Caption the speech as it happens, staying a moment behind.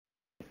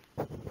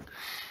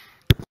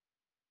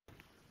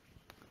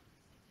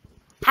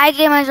Hi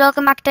gamers,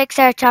 welcome back to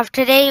Xerechov.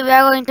 Today we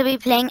are going to be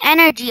playing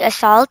Energy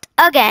Assault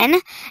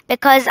again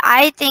because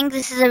I think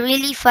this is a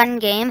really fun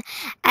game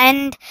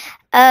and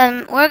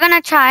we're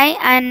gonna try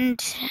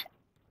and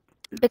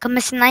become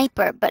a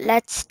sniper, but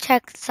let's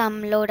check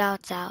some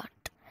loadouts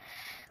out.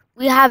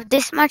 We have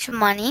this much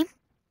money.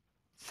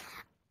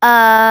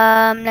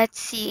 Let's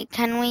see,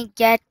 can we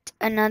get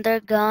another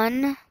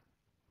gun?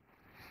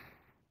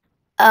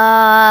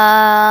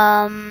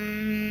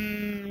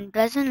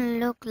 Doesn't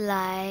look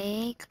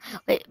like.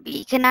 Wait,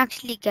 we can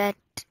actually get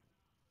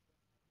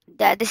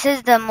that. This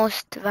is the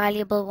most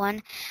valuable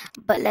one,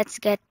 but let's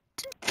get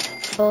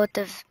both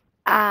of.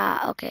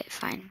 Okay,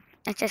 fine.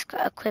 Let's just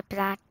equip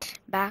that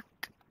back.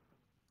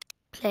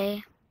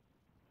 Play.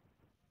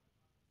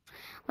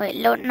 Wait,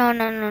 load. No.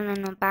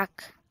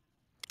 Back.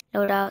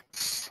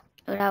 Loadouts.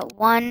 Loadout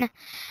 1.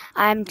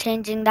 I'm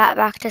changing that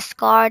back to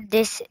Scar.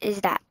 This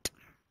is that.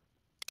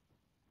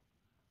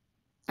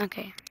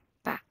 Okay,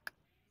 back.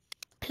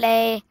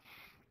 Play.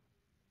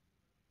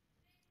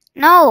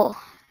 No!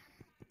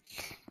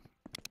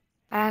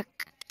 Back.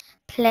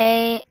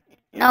 Play.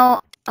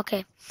 No.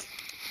 Okay.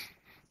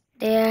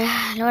 There.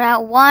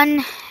 Loadout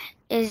 1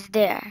 is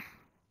there.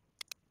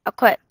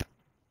 Equip.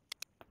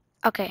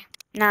 Okay.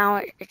 Now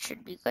it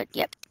should be good.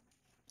 Yep.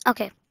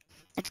 Okay.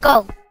 Let's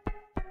go.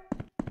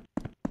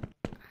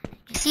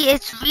 You see,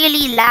 it's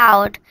really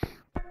loud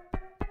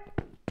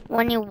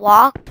when you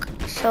walk.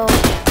 So.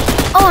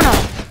 Oh no!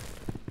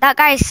 That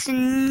guy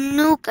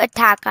sneak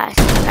attack us.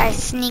 That guy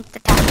sneaked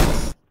attack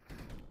us.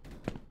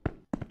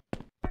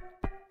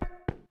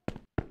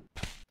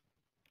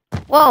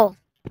 Whoa.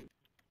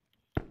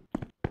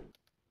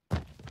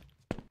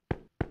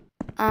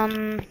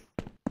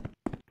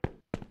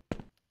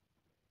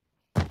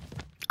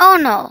 Oh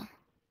no.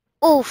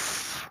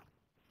 Oof.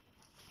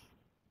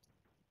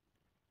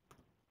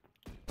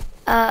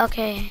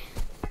 Okay.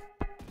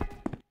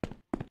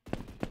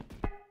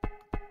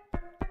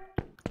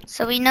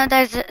 So we know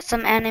there's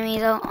some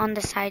enemies on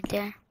the side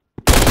there.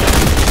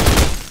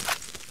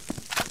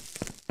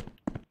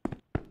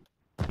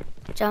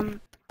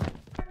 Jump.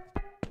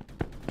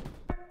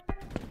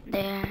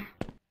 There.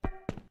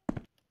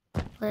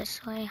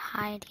 This way,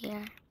 hide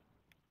here.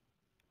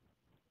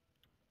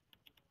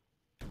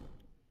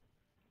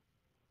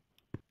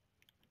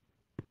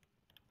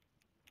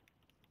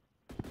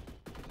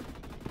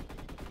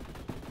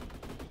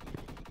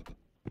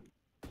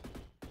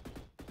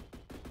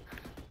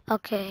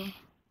 Okay,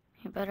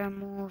 you better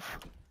move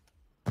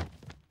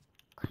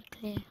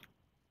quickly.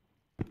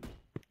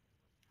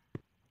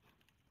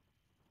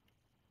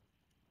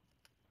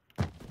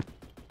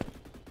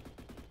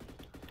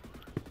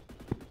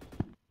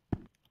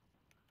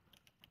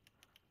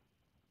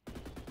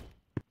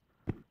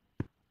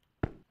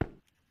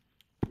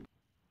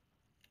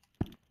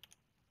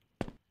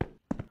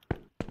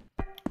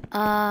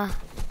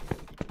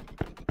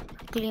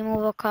 Quickly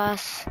move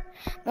across.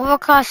 Move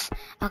across.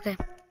 Okay.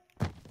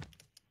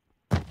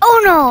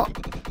 Oh no!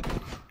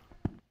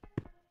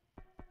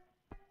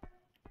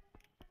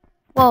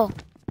 Whoa.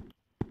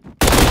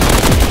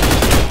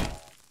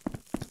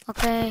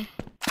 Okay.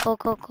 Go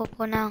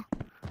now.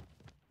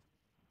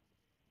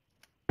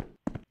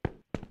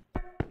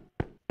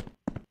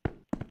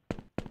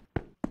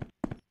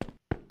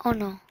 Oh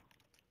no.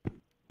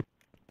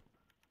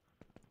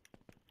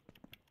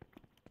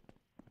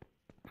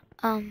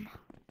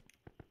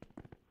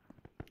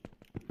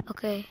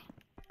 Okay.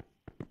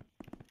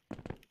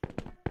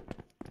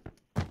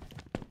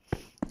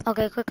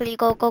 Okay, quickly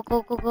go.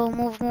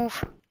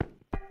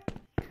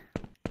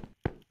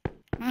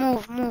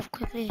 Move. Move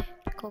quickly.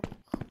 Go.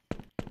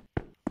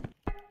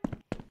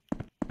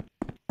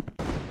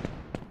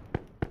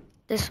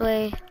 This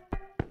way.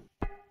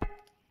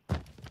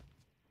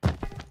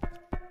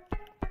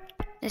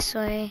 This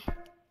way.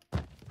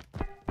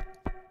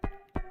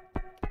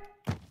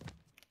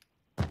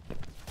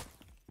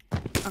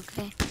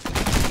 Okay.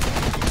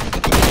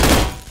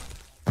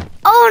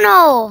 Oh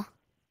no!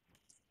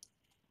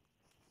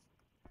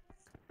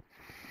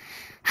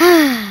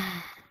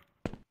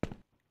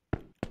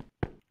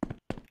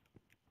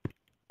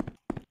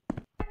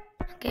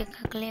 Okay,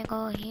 quickly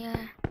go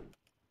here.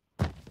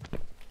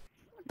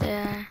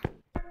 There.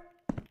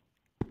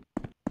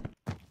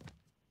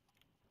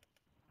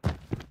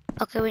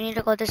 Okay, we need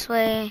to go this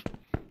way.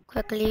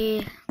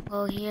 Quickly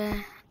go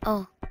here.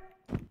 Oh.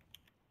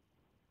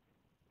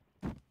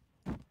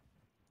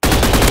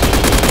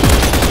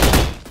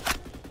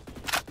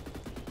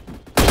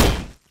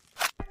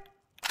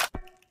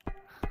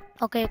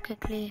 Okay,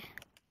 quickly.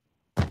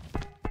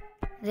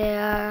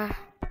 There.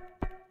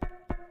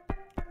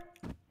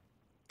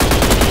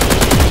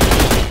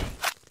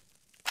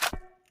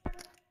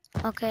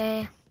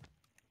 Okay.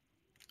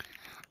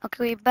 Okay,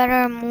 we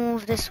better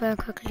move this way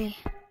quickly.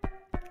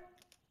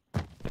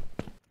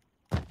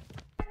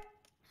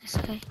 This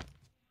way.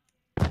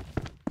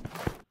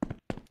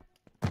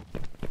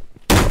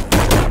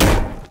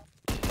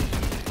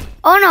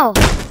 Oh no!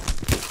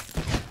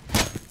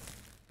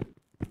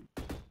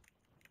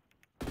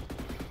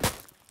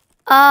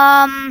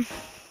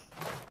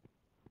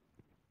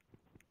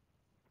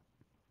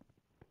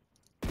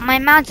 My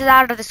mouse is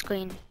out of the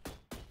screen.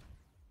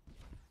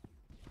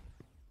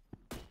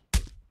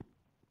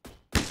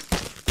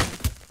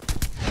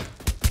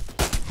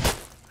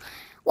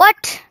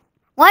 What?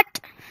 What?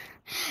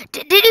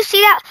 Did you see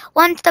that?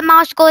 Once the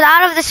mouse goes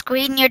out of the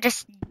screen, you're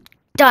just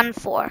done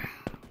for.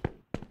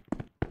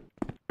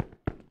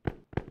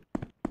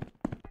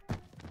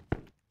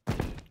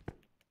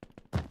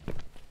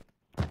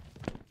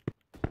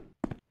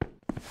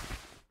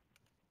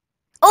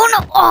 Oh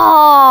no!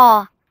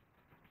 Oh!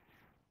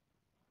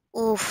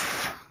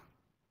 Oof.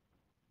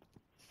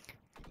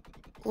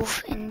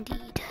 Oof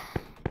indeed.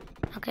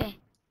 Okay.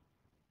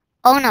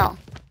 Oh no.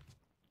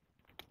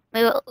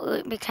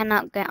 We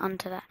cannot get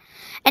onto that.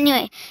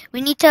 Anyway,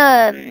 we need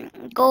to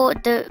go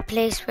the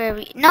place where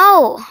we...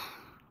 No!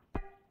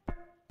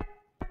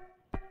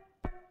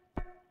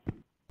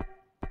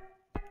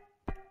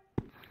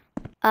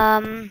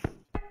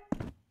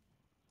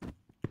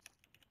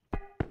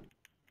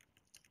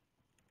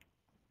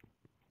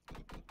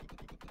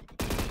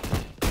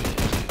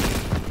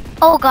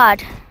 Oh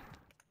god.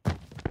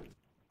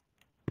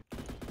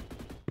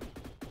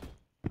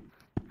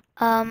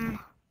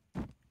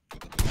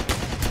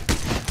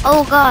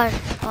 Oh god.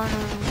 Oh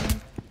no.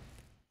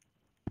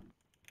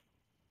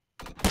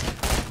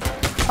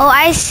 Oh,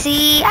 I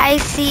see. I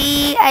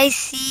see. I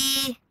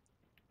see.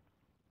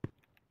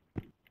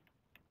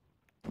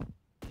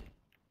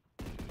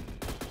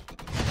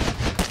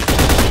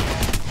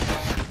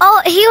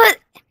 Oh, he was...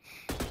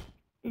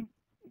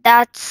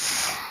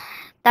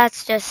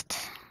 That's just...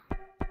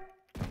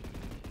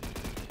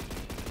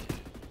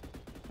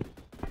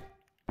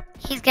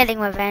 He's getting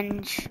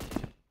revenge.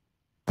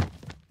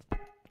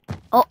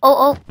 Oh,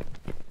 oh, oh.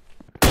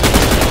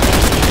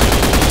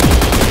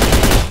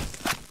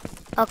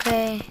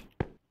 Okay.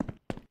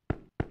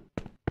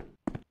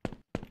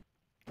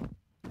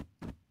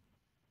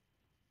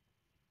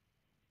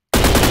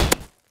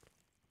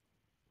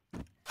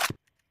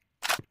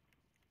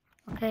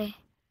 Okay.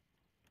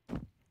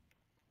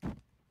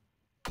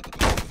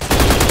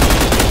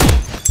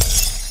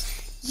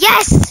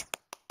 Yes!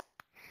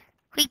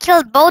 We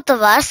killed both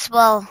of us.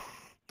 Well,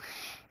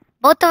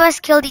 both of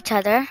us killed each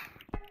other.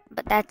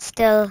 But that's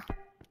still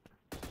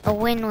a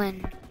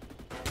win-win.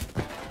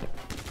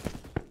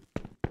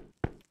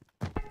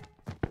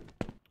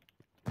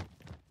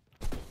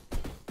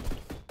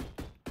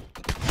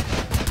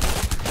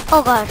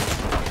 Oh god.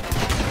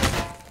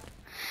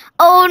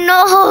 Oh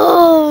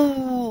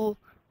no!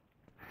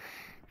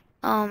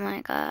 Oh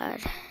my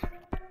god.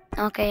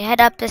 Okay, head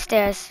up the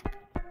stairs.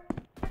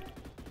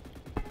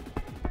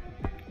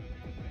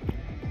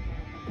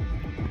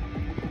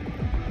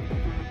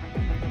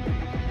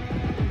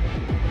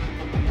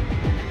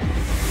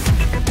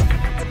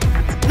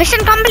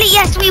 Mission complete.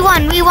 Yes, we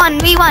won. We won.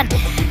 We won.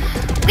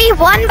 We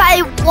won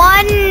by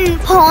 1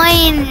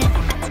 point.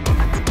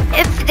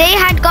 If they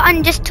had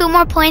gotten just 2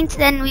 more points,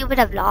 then we would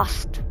have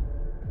lost.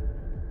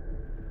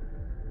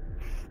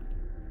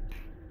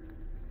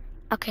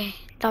 Okay,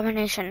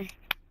 domination.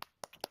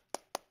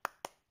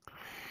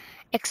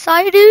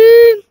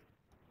 Exciting.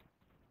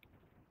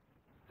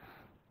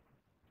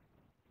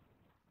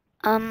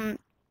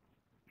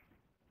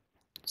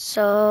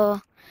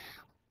 So,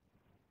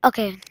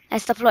 okay,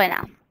 let's deploy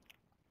now.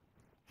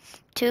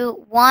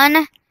 2,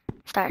 1,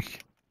 start.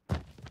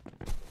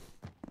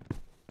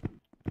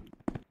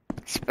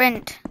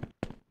 Sprint.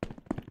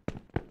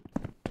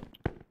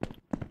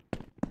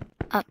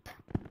 Up.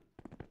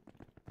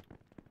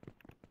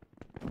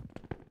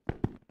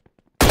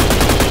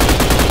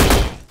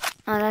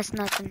 Oh, that's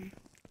nothing.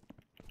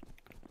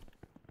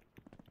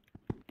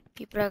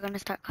 People are gonna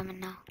start coming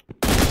now.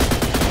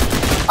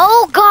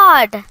 Oh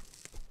god!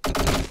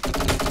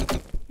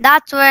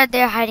 That's where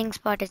their hiding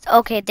spot is.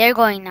 Okay, they're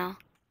going now.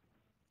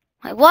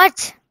 Wait,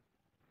 what?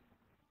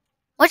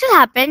 What just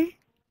happened?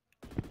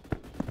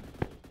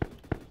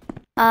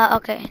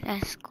 Okay,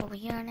 let's go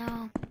here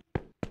now.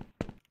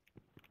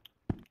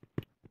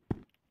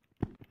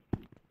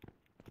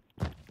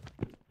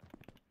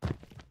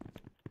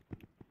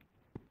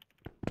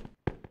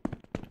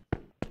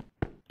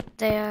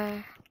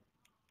 There.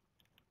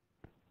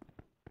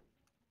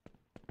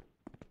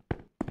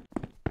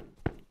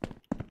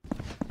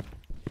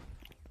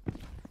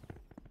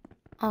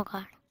 Oh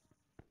god.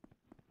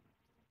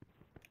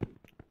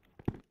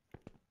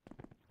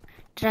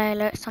 Did I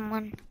alert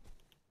someone?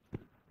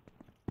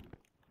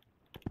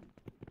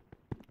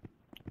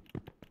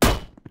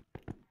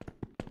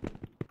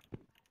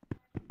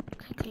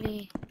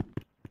 Quickly.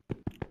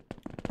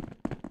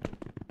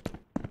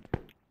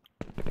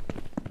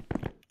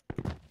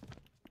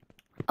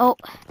 Oh,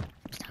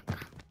 I'm stuck.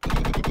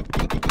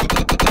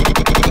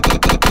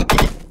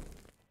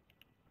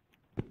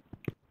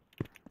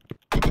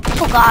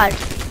 Oh god.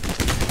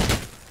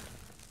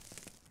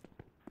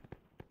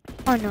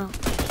 Oh no.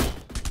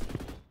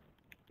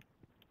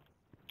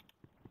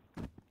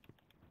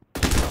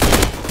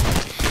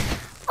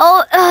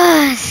 Oh,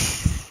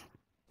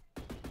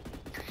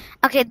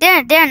 okay,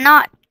 they're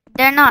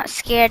not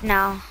scared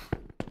now.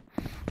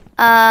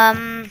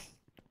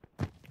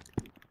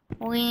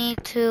 We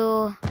need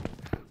to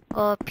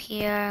Go up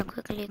here.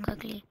 Quickly,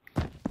 quickly.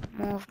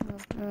 Move,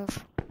 move,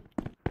 move.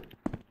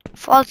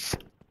 False.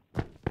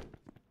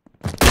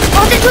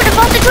 False intruder,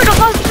 false intruder,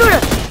 false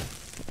intruder.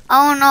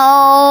 Oh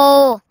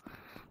no.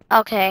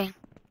 Okay.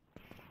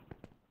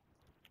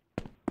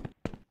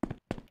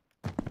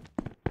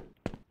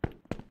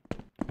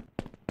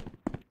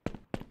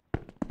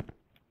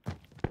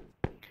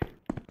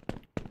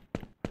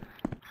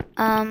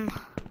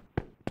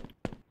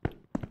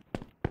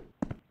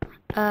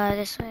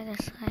 This way,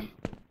 this way.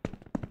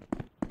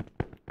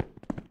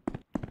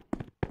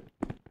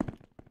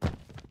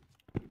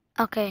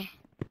 Okay.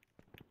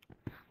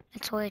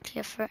 Let's wait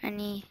here for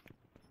any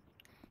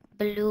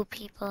blue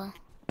people.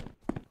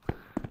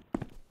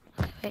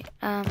 Okay, wait,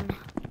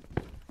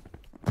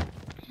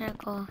 here,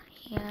 go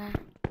here.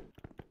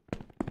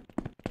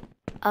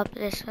 Up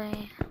this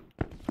way.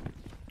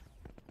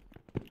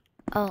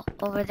 Oh,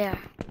 over there.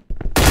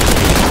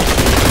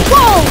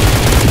 Whoa!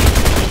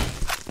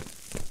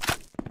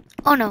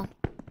 Oh no.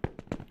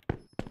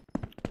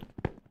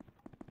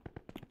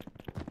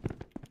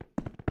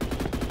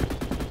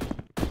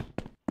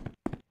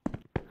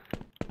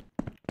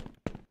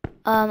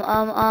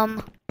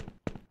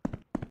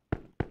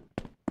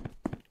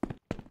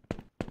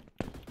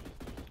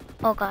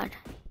 Oh god.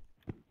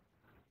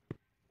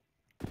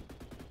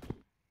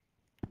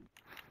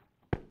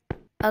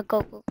 Go,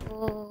 go, go,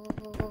 go,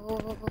 go, go,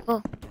 go, go,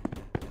 go.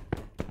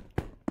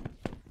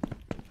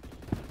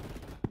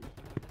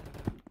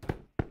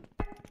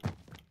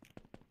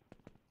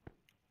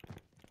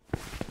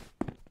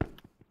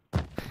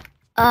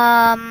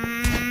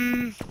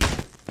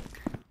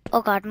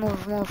 Oh god,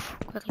 move, move,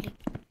 quickly.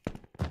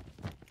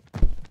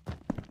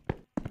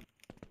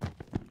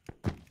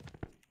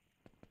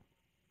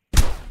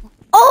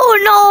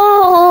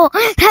 Oh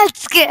no! That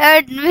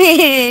scared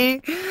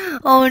me!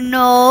 Oh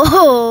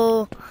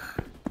no!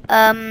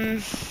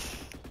 Um...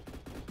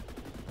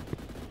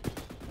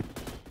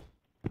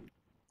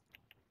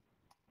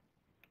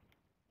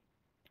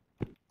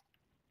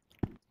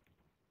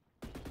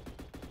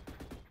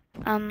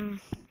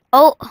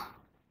 Oh!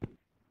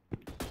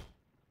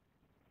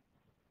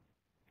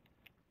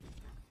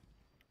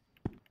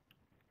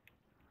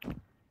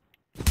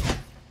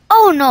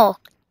 Oh no!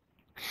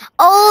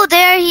 Oh,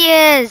 there he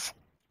is!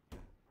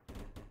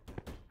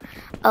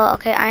 Oh,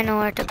 okay, I know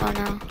where to go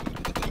now.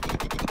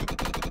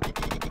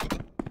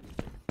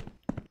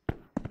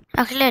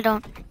 Actually, I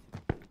don't.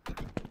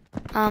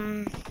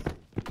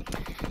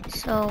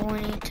 So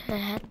we need to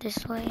head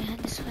this way, head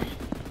this way.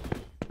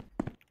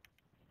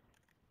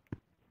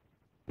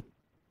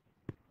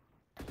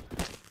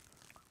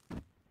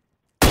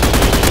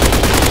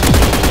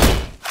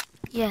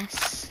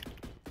 Yes.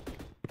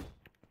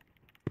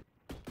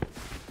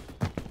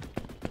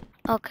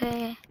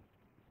 Okay.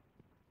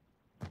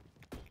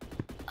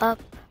 Up.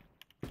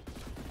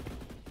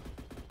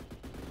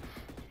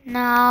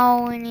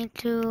 Now we need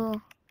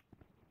to...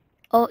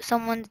 Oh,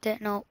 someone's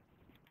dead. No.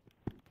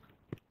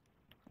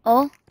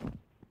 Oh?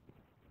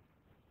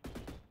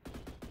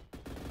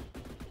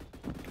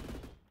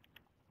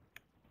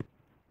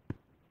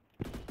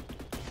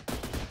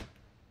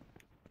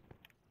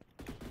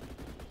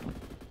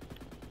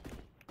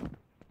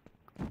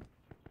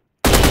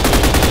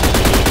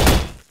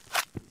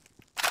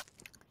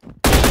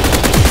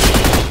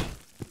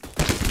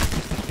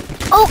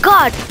 Oh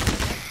god!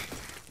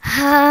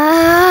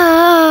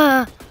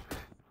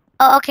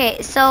 Oh,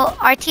 okay, so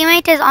our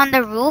teammate is on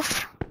the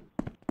roof.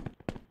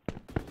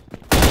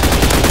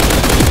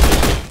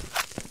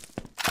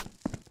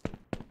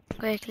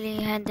 Quickly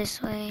head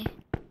this way.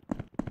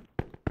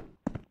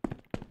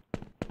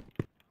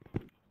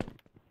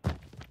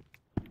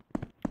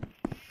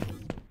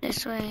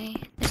 This way,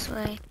 this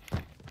way.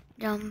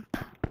 Jump.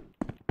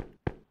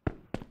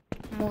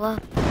 Move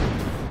up.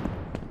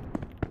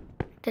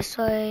 This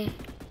way.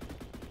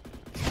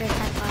 Straight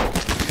and back.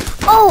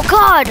 Oh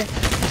god!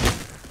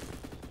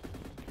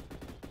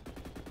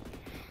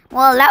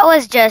 Well, that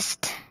was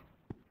just...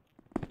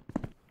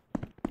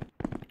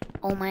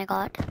 Oh my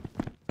god.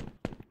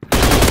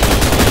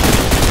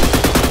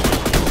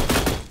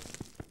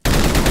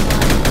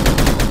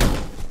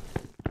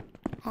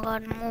 Oh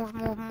god, move,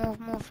 move, move,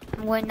 move.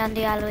 I'm going down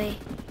the alleyway.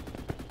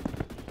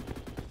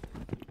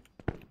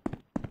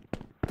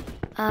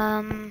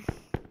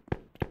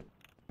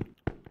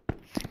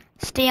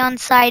 Stay on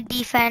side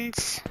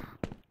defense.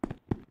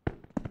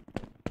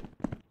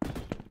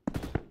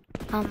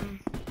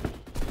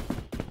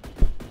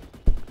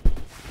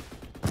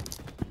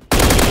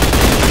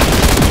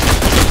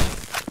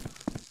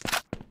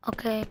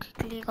 Okay,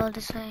 quickly go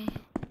this way.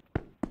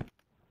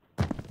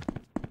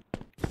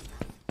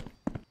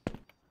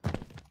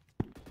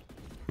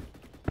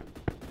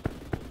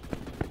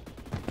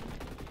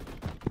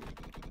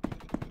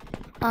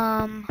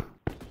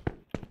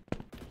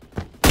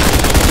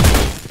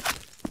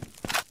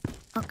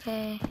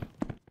 Okay.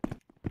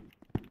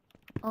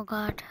 Oh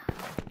god.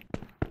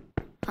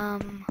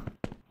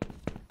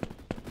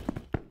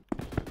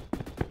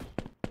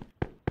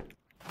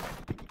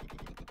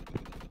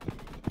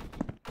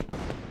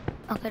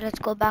 Okay, let's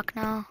go back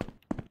now.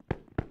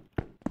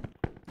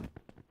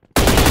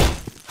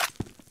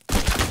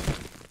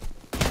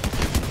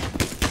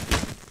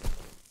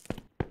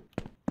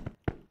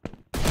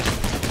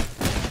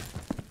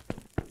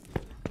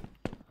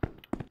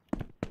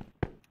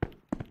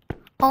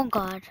 Oh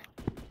god.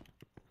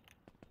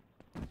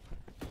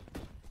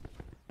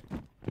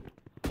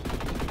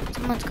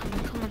 Someone's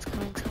coming, someone's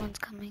coming, someone's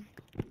coming.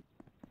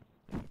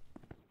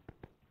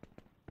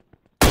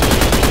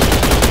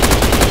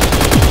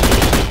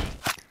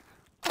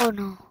 Oh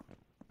no.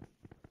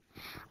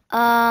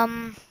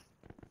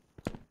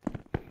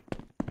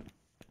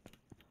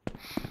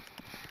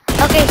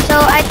 Okay, so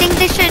I think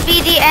this should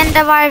be the end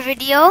of our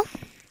video.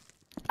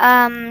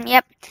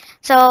 Yep.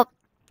 So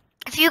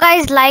if you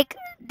guys like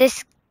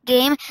this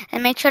game,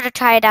 then make sure to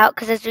try it out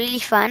because it's really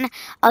fun.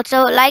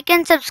 Also, like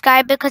and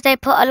subscribe because I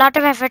put a lot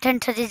of effort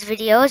into these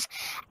videos.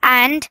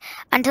 And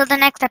until the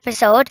next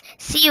episode,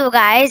 see you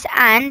guys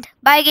and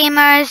bye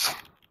gamers.